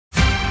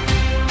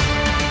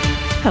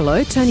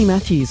Hello, Tony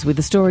Matthews with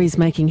the stories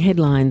making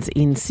headlines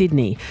in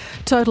Sydney.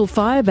 Total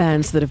fire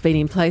bans that have been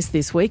in place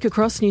this week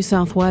across New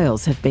South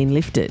Wales have been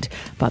lifted,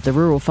 but the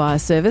Rural Fire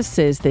Service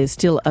says there's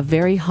still a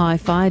very high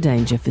fire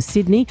danger for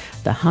Sydney,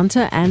 the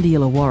Hunter and the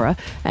Illawarra,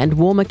 and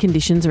warmer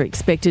conditions are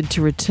expected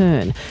to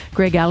return.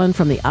 Greg Allen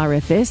from the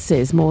RFS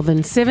says more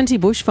than 70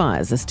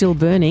 bushfires are still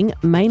burning,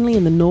 mainly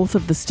in the north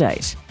of the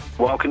state.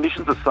 While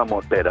conditions are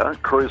somewhat better,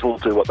 crews will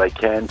do what they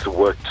can to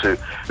work to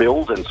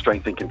build and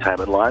strengthen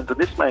containment lines, and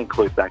this may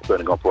include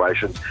backburning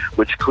operations,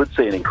 which could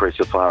see an increase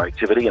of fire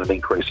activity and an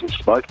increase in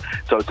smoke.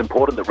 So it's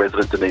important that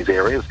residents in these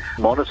areas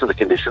monitor the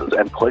conditions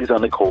and please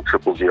only call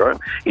 000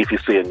 if you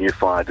see a new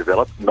fire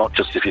develop, not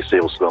just if you see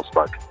or smell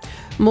smoke.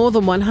 More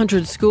than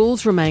 100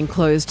 schools remain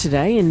closed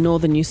today in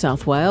northern New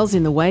South Wales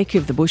in the wake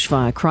of the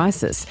bushfire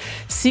crisis.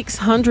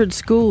 600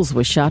 schools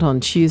were shut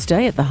on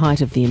Tuesday at the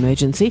height of the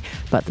emergency,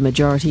 but the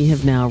majority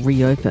have now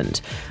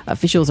reopened.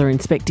 Officials are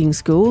inspecting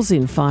schools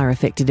in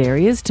fire-affected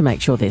areas to make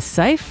sure they're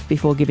safe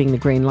before giving the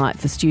green light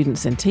for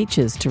students and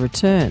teachers to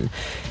return.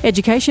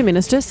 Education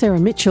Minister Sarah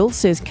Mitchell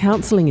says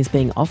counselling is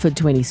being offered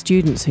to any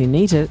students who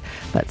need it,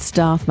 but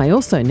staff may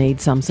also need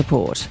some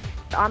support.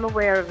 I'm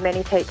aware of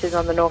many teachers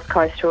on the North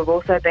Coast who have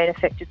also been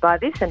affected by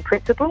this, and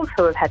principals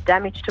who have had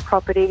damage to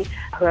property,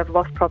 who have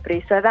lost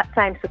property. So that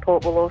same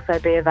support will also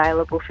be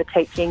available for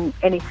teaching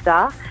any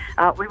staff.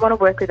 We want to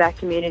work with our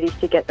communities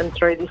to get them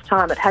through this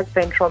time. It has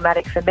been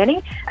traumatic for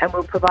many, and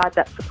we'll provide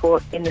that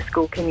support in the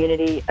school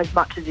community as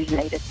much as is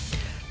needed.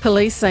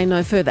 Police say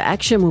no further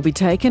action will be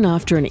taken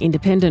after an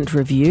independent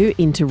review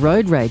into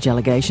road rage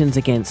allegations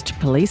against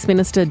Police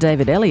Minister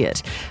David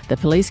Elliott. The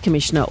Police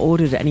Commissioner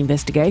ordered an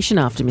investigation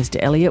after Mr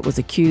Elliott was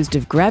accused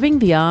of grabbing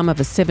the arm of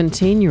a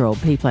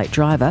 17-year-old P-plate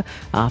driver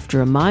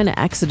after a minor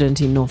accident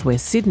in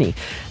northwest Sydney.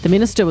 The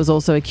Minister was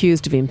also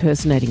accused of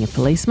impersonating a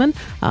policeman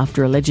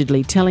after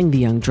allegedly telling the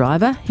young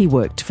driver he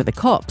worked for the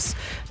cops.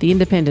 The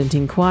independent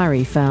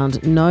inquiry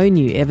found no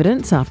new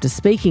evidence after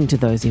speaking to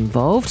those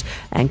involved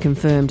and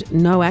confirmed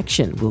no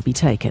action will be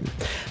taken.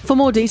 For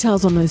more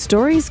details on those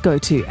stories, go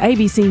to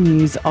ABC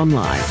News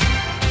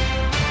Online.